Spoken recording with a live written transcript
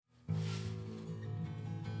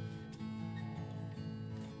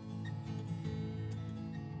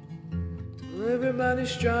Everybody's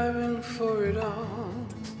striving for it all,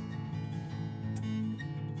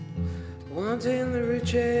 wanting the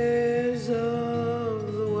riches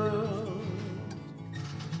of the world,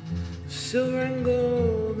 silver and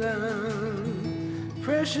gold and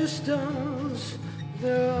precious stones,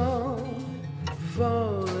 they're all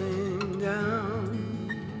falling down.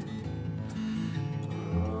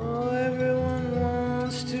 Oh, everyone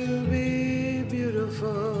wants to be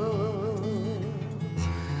beautiful,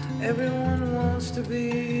 everyone wants to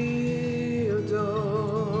be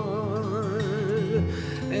adored,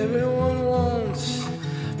 everyone wants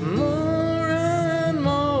more and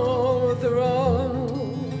more, they're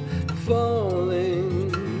all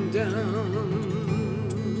falling down.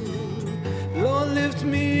 Lord, lift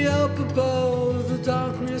me up above the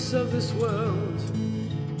darkness of this world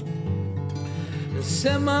and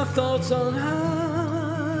set my thoughts on high.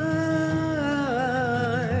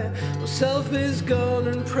 Well, self is gone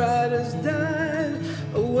and pride has died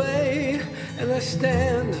away, and I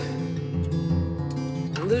stand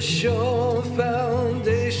on the sure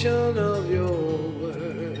foundation of your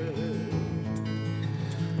word.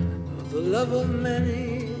 The love of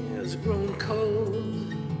many has grown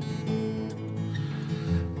cold,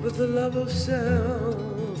 but the love of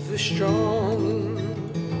self is strong.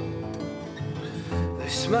 They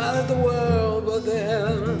smile at the world, but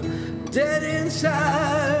they're dead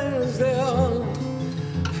inside as they all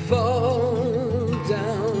fall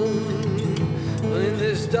down. In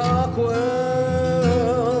this dark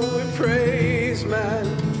world we praise man,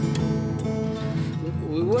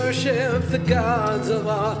 we worship the gods of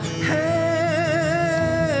our hands,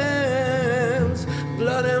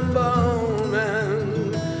 blood and bone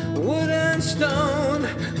and wood and stone,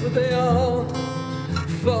 but they all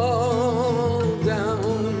fall down.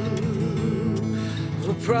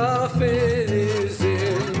 The prophet is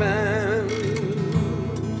in man.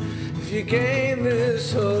 If you gain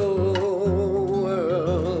this whole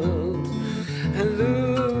world and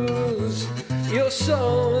lose your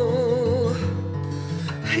soul,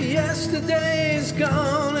 yesterday is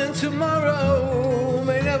gone and tomorrow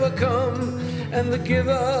may never come, and the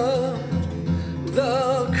giver,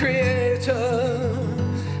 the creator,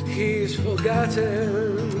 he's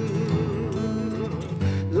forgotten.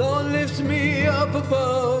 Lord, lift me up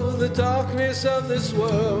above the darkness of this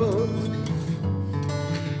world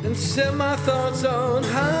and set my thoughts on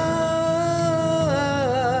high.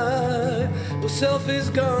 Well, self is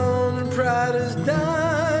gone and pride has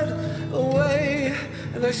died away,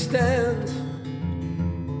 and I stand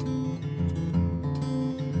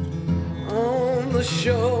on the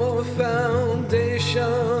sure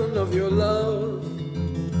foundation of your love,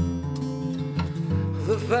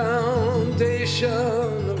 the foundation